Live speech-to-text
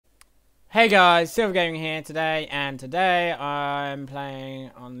Hey guys, Silver Gaming here today, and today I'm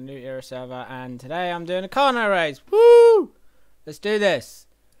playing on the New Era server, and today I'm doing a Carno race. Woo! Let's do this.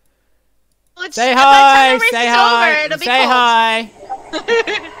 Say hi! Say hi! Say hi!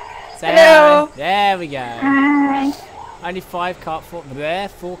 Say Hello! hi! There we go. Hi! Only four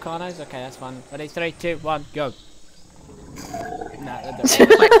Carnos. Okay, that's fun. Ready? 3, 2, 1, go. No, that doesn't.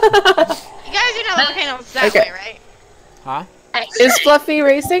 You guys do know the volcano's that way, right? Huh? Is Fluffy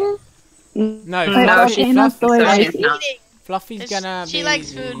racing? No, Fluffy's gonna She be...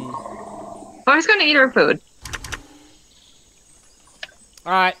 likes food. Fluffy's gonna eat her food.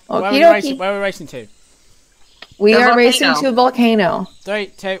 Alright, where are we racing to? We The are racing volcano. to a volcano. 3,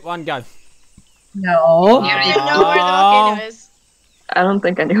 2, 1, go. No. You don't even know where the volcano is. I don't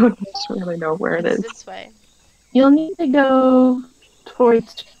think anyone really know where it It's is. this way. You'll need to go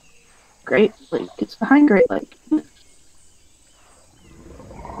towards Great Lake. It's behind Great Lake.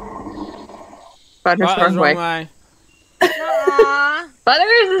 Butters Right, wrong way. Aww.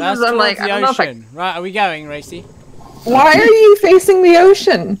 Butters is That's I'm like, towards I don't the know if I... ocean. Right, are we going, Racy? Why are you facing the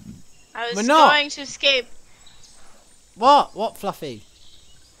ocean? I We're was not. going to escape. What? What, Fluffy?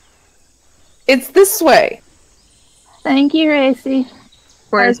 It's this way. Thank you, Racy.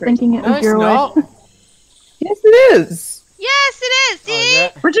 Where I is was thinking it No, was it's your not. way. Yes, it is. Yes, it is. Oh, See? is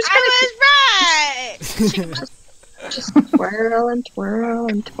it? We're just I was right. Just twirl and twirl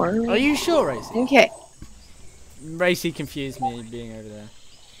and twirl. Are you sure, Racy? Okay. Racy confused me being over there.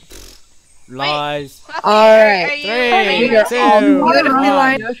 Lies. Fluffy, Alright. Are you 3, You're 2, all beautifully 1.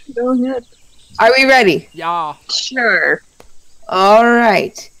 lined. Yes, go ahead. Are we ready? Yeah. Sure. All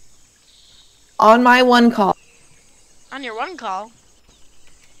right. On my one call. on your one call?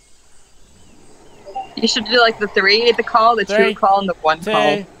 You should do like the 3 the call, the 3, 2 call, and the 1 2,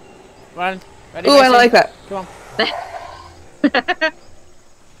 call. 1. Ready, Ooh, I Racy? like that. Come on. And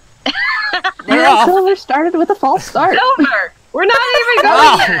We're off. Silver started with a false start. Silver! We're not even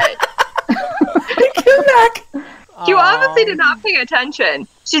Oh. going yet! Come back. You obviously did not pay attention.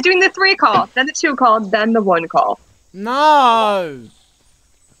 She's doing the 3 call, then the 2 call, then the 1 call. No.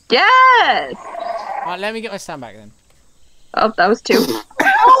 Yes! Right, let me get my stand back then. Oh, that was 2.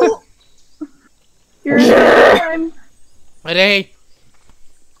 You're in time. Ready?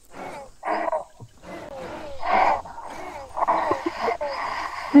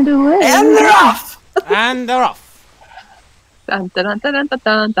 And away. And they're off. And they're off. Dun, dun, dun, dun,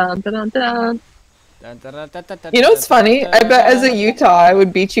 dun, dun, dun, dun, dun. You know what's funny? I bet as a Utah, I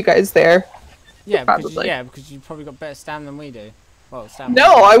would beat you guys there. Yeah, because Probably. you probably got better stand than we do. Well, stand.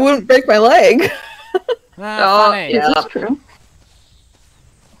 No, I wouldn't break my leg. Funny. yeah. This is true.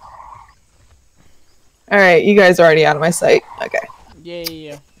 All right, you guys are already out of my sight. Okay.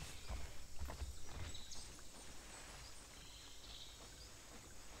 Yeah.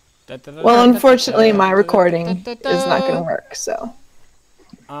 Well, unfortunately, my recording is not going to work, so.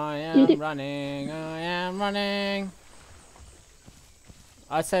 I am running. I am running.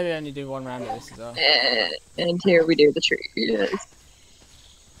 I'd say we only do 1 round of this as well. And here we do the tree. Yes.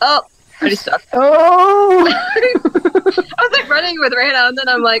 Oh, already stuck. Oh! I was like running with Rana, and then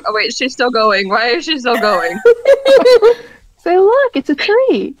I'm like, oh wait, she's still going. Why is she still going? Say, look, it's a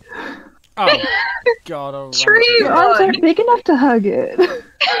tree. Oh, God. I'll run Tree! Your arms aren't big enough to hug it.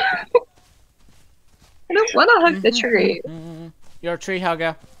 I don't want to hug the tree. You're a tree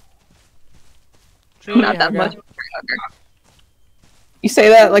hugger. Tree Not that hugger. much of a tree hugger. You say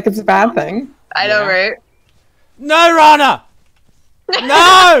that like it's a bad thing. I know, Yeah. right? No, Rana!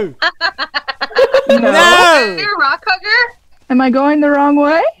 No! No! You're a rock hugger? Am I going the wrong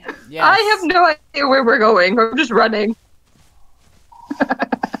way? Yes. I have no idea where we're going. We're just running.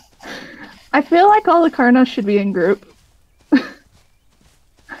 I feel like all the Carnos should be in group. Well,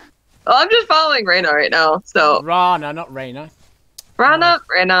 I'm just following Rana right now. So Rana, not Raina.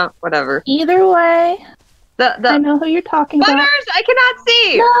 Rana, whatever. Either way, I The know who you're talking about. Butters, I cannot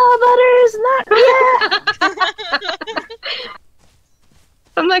see. No, Butters, not yet!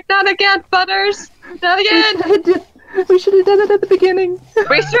 I'm like, not again, Butters. Not again. We should have done it at the beginning.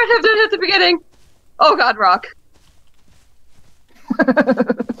 We should have done it at the beginning. Oh God, rock.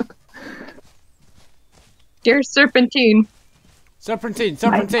 Dear Serpentine. Serpentine.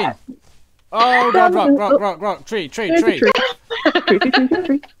 Oh, God, rock. Tree. There's a tree.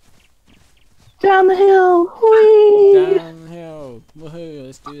 Tree. Down the hill. Whee! Downhill. Woohoo,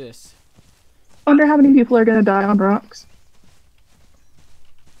 let's do this. Wonder how many people are gonna die on rocks.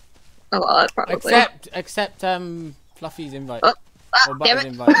 A lot, probably. Except Fluffy's invite. Oh, Or damn Butter's it.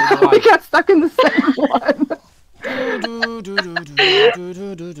 invite. either We one. got stuck in the same one.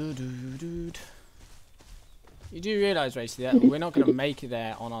 You do realise, Racy, that we're not going to make it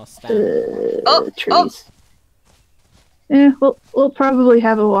there on our stand. Trees. Yeah, we'll probably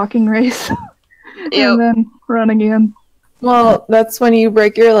have a walking race. Ew. And then run again. Well, that's when you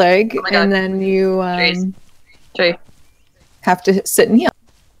break your leg, Oh my God. and then you Tree. have to sit and heal.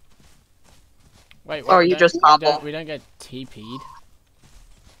 Wait, Or we you don't- just hobble. we don't get TP'd.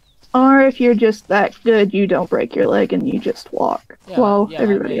 Or if you're just that good, you don't break your leg and you just walk. Yeah, while yeah, like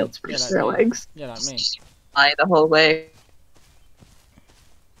everybody me. else breaks Yeah, their like me. legs. Yeah, like me. Fly the whole way.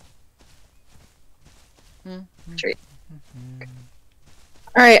 Tree.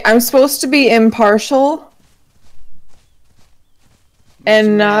 Alright, I'm supposed to be impartial.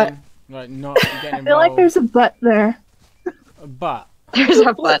 And not... Like, not getting I feel like involved. there's a butt there. But There's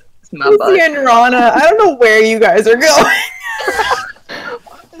a butt. It's my Lucy butt. and Rana, I don't know where you guys are going.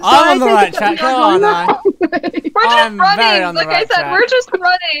 I'm on the right track, We're aren't I? We're just I'm very running. on the Like right I said, track. we're just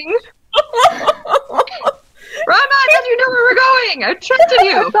running. Rana, I said you knew where we were going. I trusted I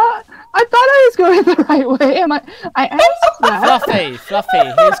you. thought I was going the right way, and I asked that.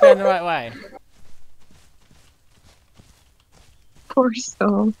 Fluffy, who's going the right way? Poor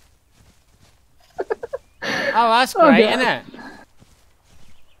soul. Oh, that's Oh, great, God. isn't it?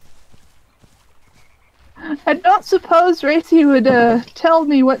 I don't suppose Racy would tell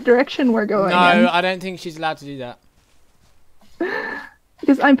me what direction we're going No, in. I don't think she's allowed to do that.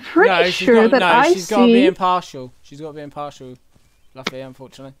 Because I'm pretty No, sure that I she's got to be see... impartial. She's got to be impartial, Fluffy,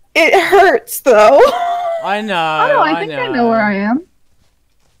 unfortunately. It hurts, though. I know, Oh no, I think I know where I am.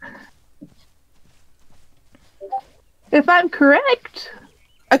 If I'm correct,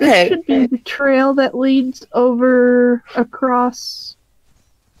 this Okay, should be the trail that leads over across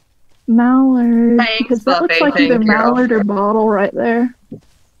Mallard. Thanks, Because that looks Buffy, like either thank you. Mallard or Bottle right there.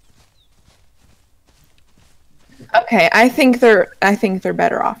 okay, I think they're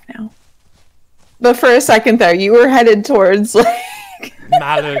better off now. But for a second there, you were headed towards, like,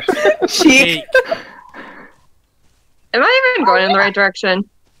 Mallard. cheek. Am I even going in the right direction?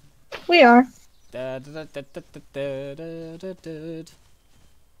 We are.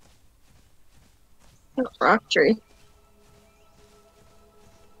 Rock tree.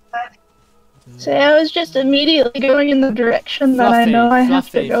 See, I was just immediately going in the direction that I know I have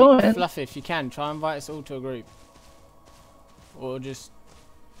to go in. Fluffy, if you can, try and invite us all to a group. Or just...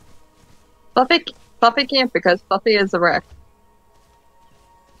 Fluffy can't because Fluffy is a wreck.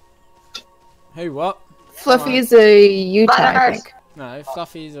 Who, what? Fluffy's a Utah, I Butters. think. No,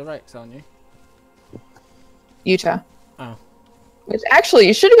 Fluffy's a Rex, aren't you? Utah. Oh. Which, actually,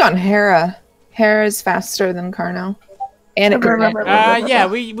 you should have gone Hera. Hera's faster than Carno. And it can Yeah,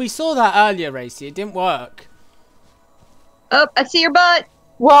 we saw that earlier, Racy. It didn't work. Oh, I see your butt.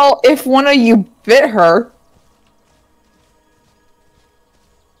 Well, if one of you bit her...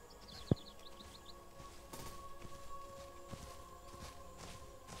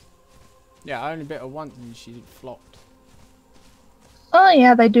 Yeah, I only bit her once and she flopped. Oh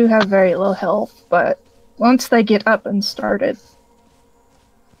yeah, they do have very low health, but once they get up and started,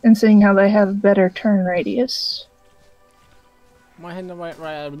 and seeing how they have better turn radius. My hand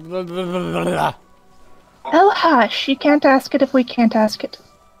right. Oh hush, you can't ask it if we can't ask it.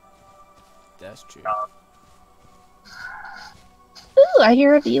 That's true. Ooh, I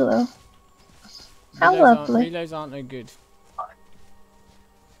hear a velo. How lovely. Reloads aren't no good.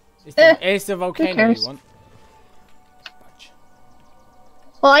 Eh, It's the volcano cares? you want.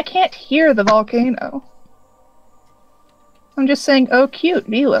 Well, I can't hear the volcano. I'm just saying, oh cute,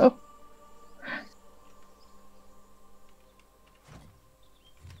 velo.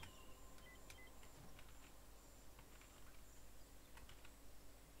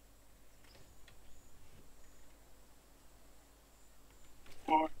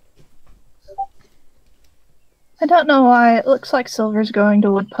 I don't know why, it looks like Silver's going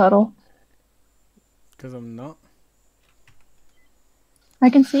to Wood Puddle. Because I'm not. I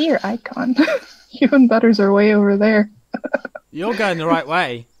can see your icon. You and Butters are way over there. You're going the right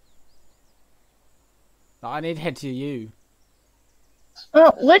way. I need to head to you.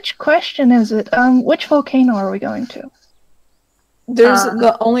 Well, which question is it? Which volcano are we going to? There's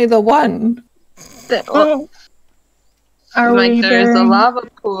only the one. Well, are Like, we there's a doing- lava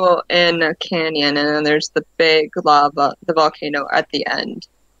pool in a canyon, and then there's the big lava, the volcano at the end.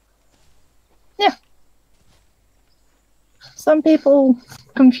 Some people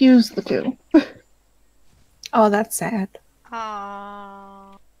confuse the two. Oh, that's sad.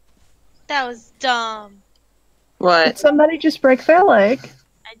 Aww. That was dumb. Did What? somebody just break their leg?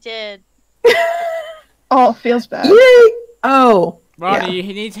 I did. Oh, it feels bad. Yay! Oh. Ronnie, Yeah.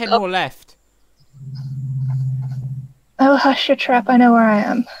 you need to head more left. Oh, hush your trap, I know where I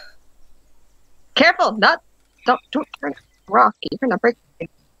am. Careful, not Don't turn rock. You're gonna break.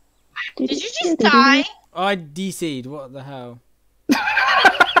 Did you just die? Oh, I DC'd. What the hell?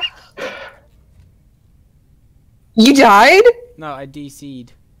 You died? No, I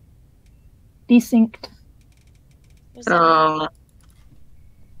DC'd. Desynced.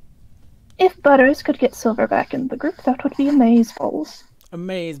 If Butters could get Silver back in the group, that would be amazeballs.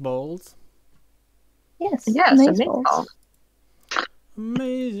 Amazeballs. Yes, Yes, amazeballs.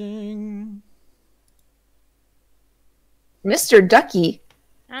 Amazing. Mr. Ducky.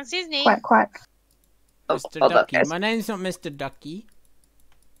 I don't see his name. Quack, quack. Mr. hold up, Ducky. guys. My name's not Mr. Ducky.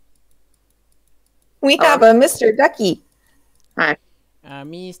 We have a Mr. Ducky. Hi.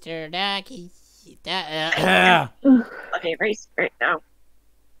 Mr. Ducky. Okay, race right now.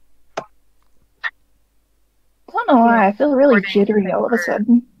 I don't know why, I feel really jittery all of a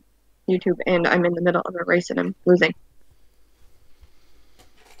sudden. YouTube, and I'm in the middle of a race and I'm losing.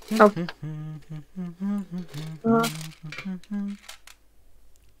 Oh.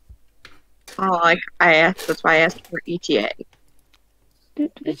 I asked. That's why I asked for ETA.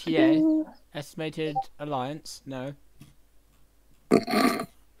 ETA? Estimated alliance? No.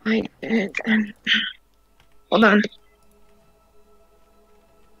 I did. Hold on.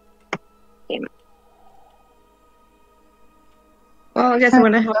 Damn it. Well, I guess I'm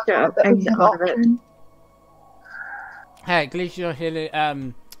gonna have to exit out of it. Hey, at least you're here,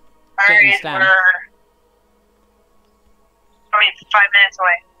 getting Alright, Stan. I mean, it's 5 minutes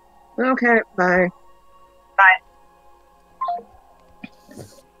away. Okay, bye. Bye.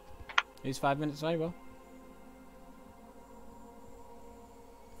 Who's 5 minutes away, Will?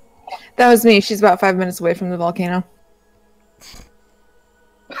 That was me. She's about 5 minutes away from the volcano.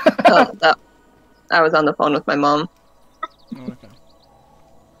 I was on the phone with my mom. Oh, okay.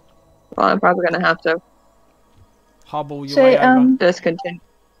 Well, I'm probably gonna have to Hobble your Say, way over. discontinue.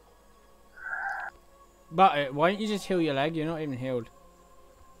 But why don't you just heal your leg? You're not even healed.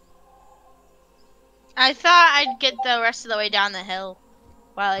 I thought I'd get the rest of the way down the hill.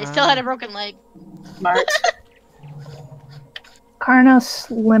 While I still had a broken leg. Smart.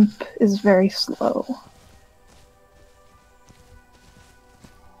 Carno's limp is very slow.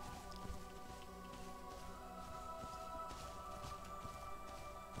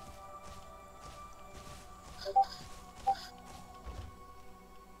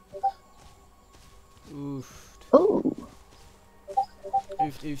 Oof. Oh,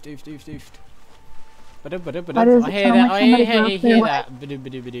 Oofed. Why does I it hear sound that. like I somebody hear broke their that.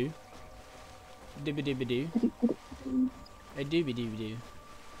 Badoo. Dibby-dibby-doo. A doobie-dooby-doo.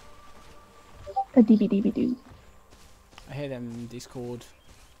 a doo. I hear them in Discord.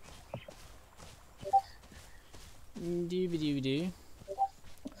 Doobie-dooby-doo.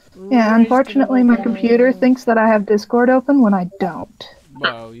 Yeah, unfortunately my computer thinks that I have Discord open when I don't.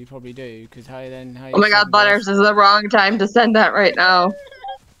 Well, you probably do, because how Oh my god, Butters, this is the wrong time to send that right now.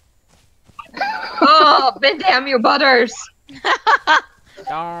 Oh, damn you, Butters!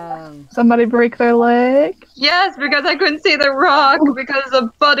 Darn. Somebody break their leg? Yes, because I couldn't see the rock because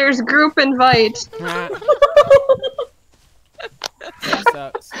of Butters' group invite. That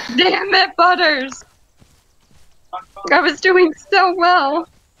sucks. Damn it, Butters! I was doing so well.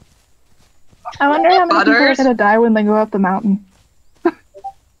 I wonder how many people are Butters? gonna die when they go up the mountain.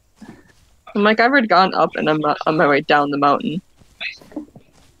 I'm like, I've already gone up and I'm on my way down the mountain.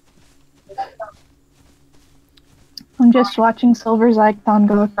 I'm just watching Silver's icon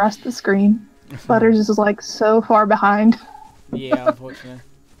go across the screen. Butters is like so far behind. Yeah, unfortunately.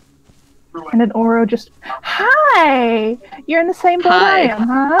 And then Oro just, hi! You're in the same boat I Hi. am,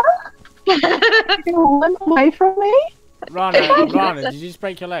 huh? You're one away from me? Rana, did you just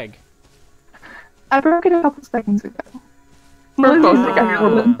break your leg? I broke it a couple seconds ago. We're both Ah. together,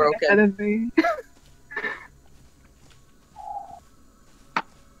 we're both broken. Ahead of me.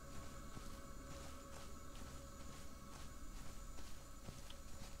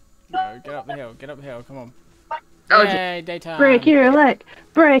 No, get up the hill, come on. Oh, Yay, daytime. Break your leg!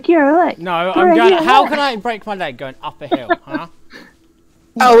 Break your leg! No, I'm Break going. your How leg. can I break my leg going up a hill, huh?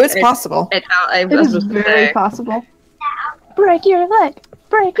 Oh, it's possible. It's how I It was is supposed to very say. possible. Break your leg!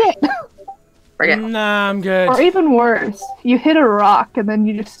 Break it! Forget. Nah, I'm good. Or even worse, you hit a rock and then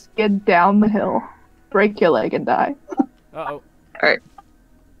you just skid down the hill. Break your leg and die. Uh-oh.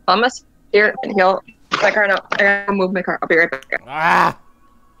 Almost here and he'll. My car, no. I gotta move my car. I'll be right back. Ah!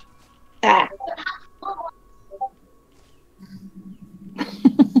 Ah.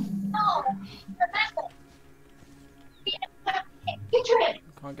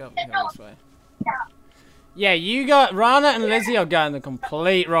 Can't go up the hill this way. Yeah, you got Rana and Lizzie are going the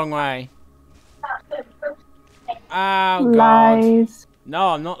complete wrong way. Oh god. Lies. No,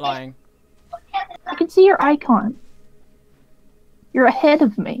 I'm not lying. I can see your icon. You're ahead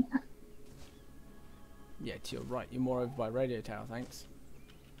of me. Yeah, to your right. You're more over by radio tower, thanks.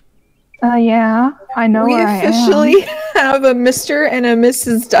 Yeah, I know We where I am. officially have a Mr. and a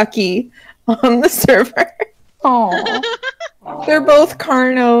Mrs. Ducky on the server. Oh, They're both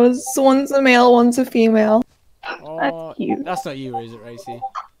Carnos. One's a male, one's a female. Oh, that's cute. that's not you, is it, Racy?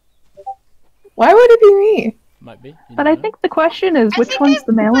 Why would it be me? Might be. You But never I know. think the question is, I which think one's I've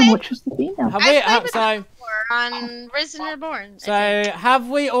the male played- and which is the female? Have I we? played with So, before on Risen Reborn. so have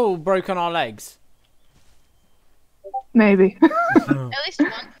we all broken our legs? Maybe. At least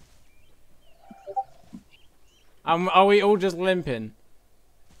one. Are we all just limping?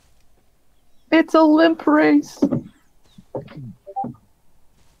 It's a limp race.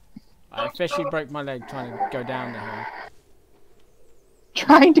 I officially broke my leg trying to go down the hill.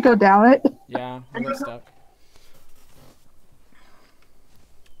 Trying to go down it. Yeah, I got stuck.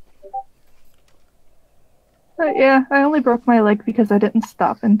 Yeah, I only broke my leg because I didn't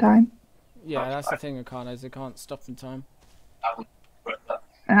stop in time. Yeah, that's the thing with Carno, is they can't stop in time.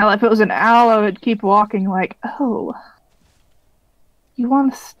 Well, if it was an owl, I would keep walking like, oh, you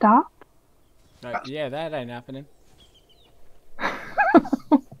want to stop? Like, yeah, that ain't happening.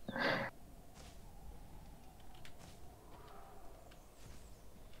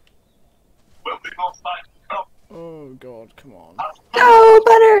 Oh god, come on. Go,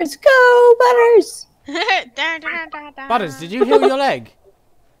 Butters! Go, Butters! Butters, did you heal your leg?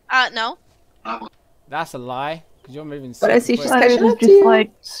 No. That's a lie, because you're moving But I super see quick. she's But it catching was up to just you.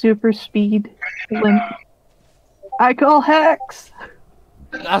 like super speed limp. I call Hex.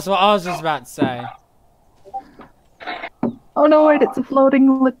 That's what I was just about to say. Oh no, wait, it's a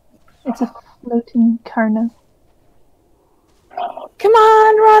floating Carno. Come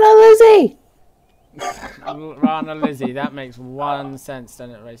on, Rana Lizzie! Rana Lizzie, that makes one sense,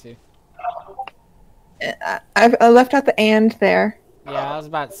 doesn't it, Racy? I left out the and there. Yeah, I was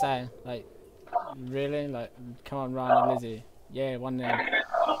about to say, like, really? Like, come on, Rana Lizzie. Yeah, 1-0.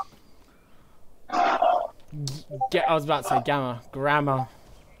 I was about to say grammar.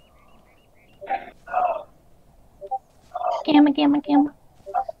 Gamma, gamma, gamma.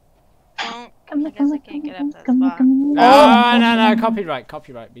 I Gamma, guess I gamma, can't get up gamma, that gamma, spot. gamma. No,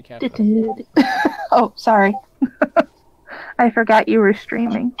 copyright, be careful. Oh, sorry. I forgot you were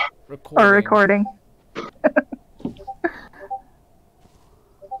streaming or recording.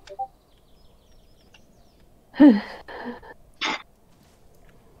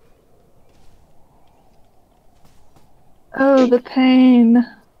 Oh, the pain.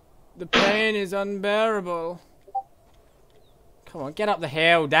 The pain is unbearable. Come on, get up the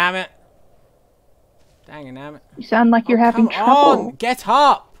hill, damn it. Dang it, damn it. You sound like you're having Come trouble. on, get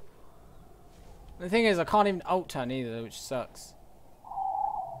up! The thing is, I can't even alt turn either, which sucks.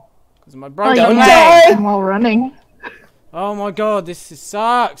 Because of my Oh, broken you Don't leg. die. die while running. Oh my god,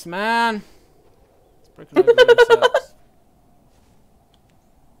 sucks, man. This broken leg really sucks.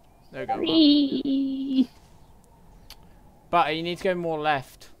 There we go. Whee! But you need to go more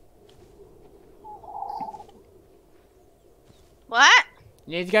left. What?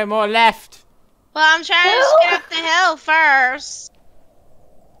 You need to go more left. Well, I'm trying to just get up the hill first.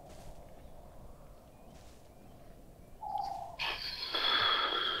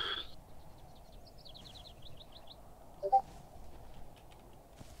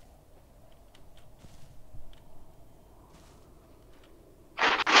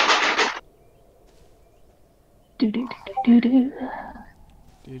 Do do do do do.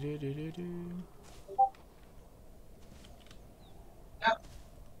 Do-do-do-do-do.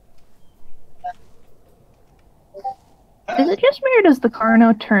 Is it just me or does the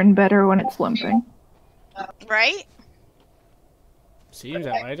Carno turn better when it's limping? Right? Seems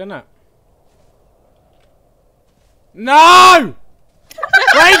that way, doesn't it? No!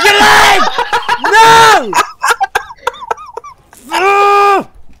 Break your leg! No! Ah!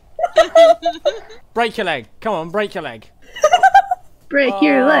 Break your leg. Come on, break your leg. Break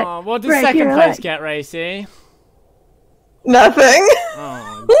your leg. Oh, what did Break second your place leg. get, Racy? Nothing.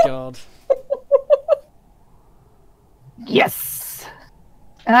 Oh, God. Yes!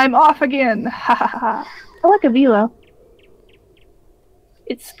 And I'm off again. Ha ha ha. I like a velo.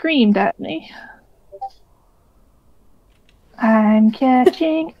 It screamed at me. I'm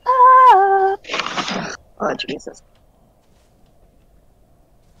catching up. Oh, Jesus.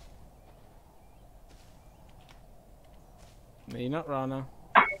 Me, not Rana.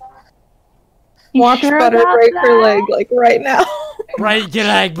 You Watch sure Butter about break her that? leg, like, right now. Break your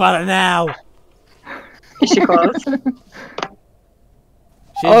leg, Butter, now! Is she close? She's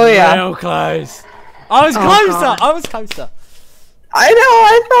Oh, yeah. real close. I was Oh, closer! God. I was closer. I know,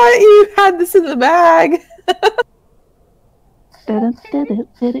 I thought you had this in the bag.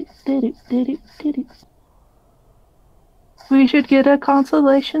 We should get a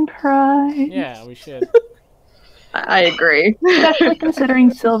consolation prize. Yeah, we should. I agree. Especially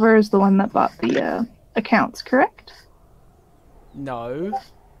considering Silver is the one that bought the accounts, correct? No.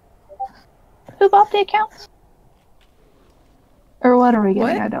 Who bought the accounts? Or what are we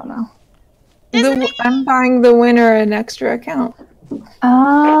getting? What? I don't know. I'm buying the winner an extra account.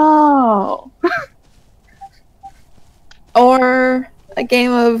 Oh. Or a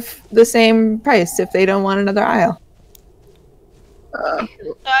game of the same price if they don't want another aisle. So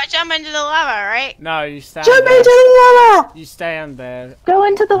I jump into the lava, right? No, you stay. Jump into the lava! You stay on there. Go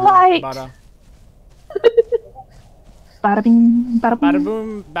into the light. Butter. Bada bing, bada boom. Bada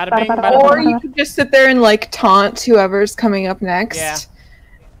boom, bada bing, Bada bada bada. Or boom. you could just sit there and like taunt whoever's coming up next. Yeah.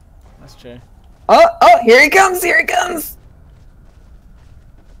 That's true. Oh, here he comes, here he comes!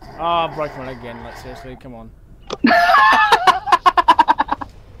 Oh, I broke my leg again. Like, seriously, come on.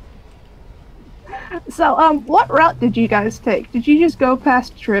 So, what route did you guys take? Did you just go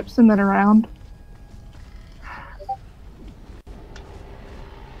past trips and then around?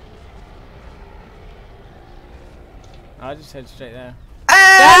 I just head straight there.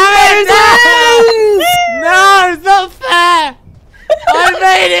 And No, it's not fair! I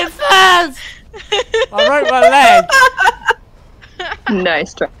made it first! I broke my leg.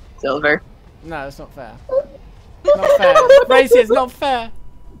 Nice try, Silver. No, it's not fair. Not fair. Racy, it's not fair.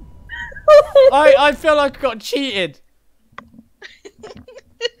 I feel like I got cheated.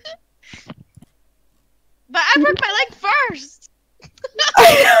 But I broke my leg first.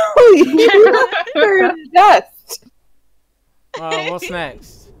 I know, you were dust. Well, what's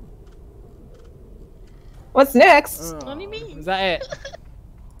next? What's next? Oh, What do you mean? Is that it?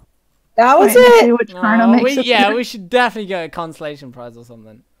 That was Wait to see it. which Carno Oh, makes it yeah, through. we should definitely get a consolation prize or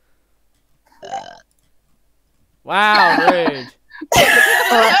something. Wow, rude.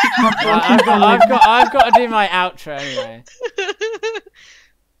 I've got to do my outro anyway.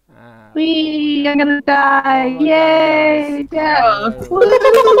 Wee, I'm gonna die. Oh my Yay! goodness. Yeah.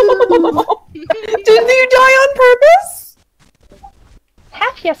 Did you die on purpose?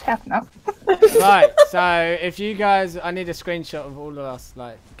 Half yes, half no. Right, so if you guys, I need a screenshot of all of us.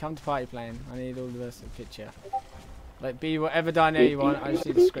 Like, come to party plane. I need all of us a picture. Like, be whatever dino you want. I just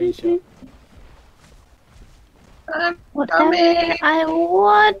need a screenshot. Whatever I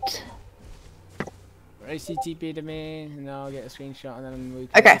want. Racy TP to me, and then I'll get a screenshot, and then we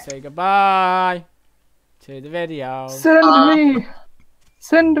can Okay. say goodbye to the video. Send me.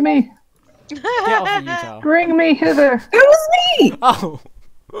 Send me. Get off of Utah. Bring me hither. That was me! Oh,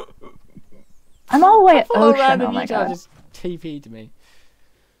 I'm all the way at all ocean. random Oh my Utah god. just TP to me.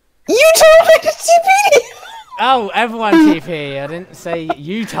 You told me to TP! Oh, everyone TP. I didn't say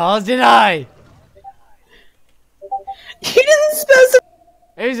Utah's, did I? You didn't specify.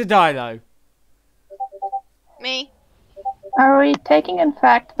 Who's a dino? Me. Are we taking in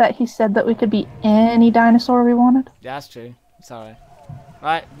fact that he said that we could be any dinosaur we wanted? Yeah, that's true. Sorry.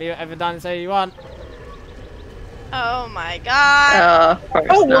 Right, be whatever dinosaur you want. Oh my god. Of course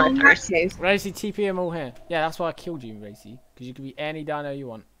Oh, well, in not. that case. Racy, TP them all here. Yeah, that's why I killed you, Racy. Because you could be any dino you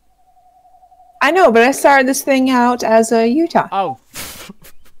want. I know, but I started this thing out as a Utah. Oh.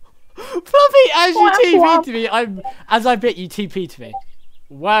 Fluffy, as you Wah, TP wah. to me, as I bit you TP to me.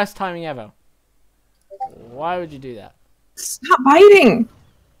 Worst timing ever. Why would you do that? Stop biting!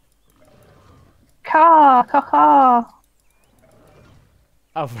 Caw, caw, caw.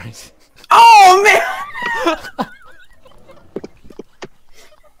 Oh, Racy. Oh, man!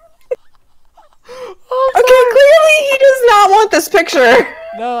 Oh, Okay, clearly he does not want this picture.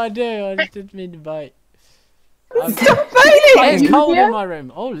 no, I do. I just didn't mean to bite. Stop It's biting! cold Yeah? in my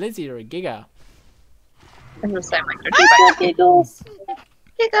room. Oh, Lizzie, you're a giga. I'm gonna say my good Giggles.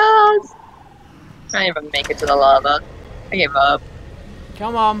 giggles. I didn't even make it to the lava. I gave up.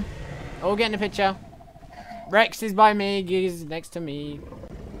 Come on. All get in the picture. Rex is by me. Giz is next to me.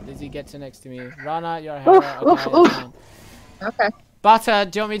 Lizzie gets next to me. Rana, you're a hero. Oof, Okay, oof, that's oof. fine. Okay. Butter,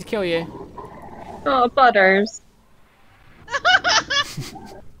 do you want me to kill you? Oh, Butters.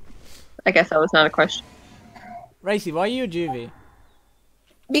 I guess that was not a question. Racy, why are you a juvie?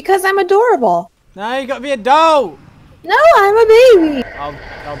 Because I'm adorable. No, you gotta be a doll! No, I'm a baby.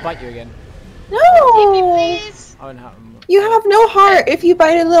 I'll bite you again. TP, No! please. I won't have them. You have no heart if you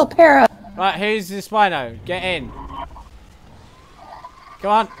bite a little para. Right, who's the Spino? Get in.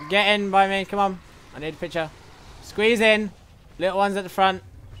 Come on, get in by me. Come on. I need a picture. Squeeze in. Little ones at the front.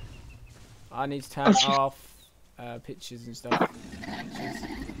 I need to turn off pictures and stuff. Pictures.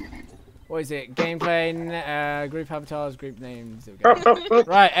 What is it? Gameplay, group avatars, group names. There we go.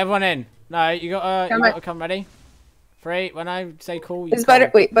 Right, everyone in. No, you gotta come ready. 3, when I say cool, you Is Butter?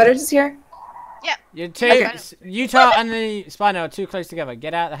 Wait, Butters is here. Yeah. You're two. Okay. Utah and the Spino are too close together.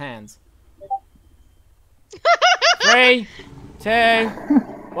 Get out of the hands. 3, 2,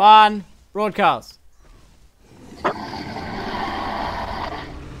 1. Broadcast.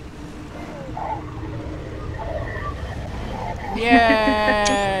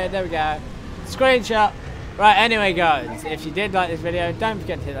 Yeah, there we go. Screenshot. Right, anyway guys, if you did like this video, don't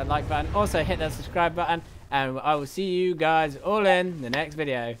forget to hit that like button. Also hit that subscribe button. And I will see you guys all in the next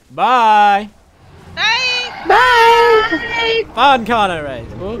video. Bye! Bye! Bye. Fun Carno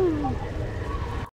race. Woo.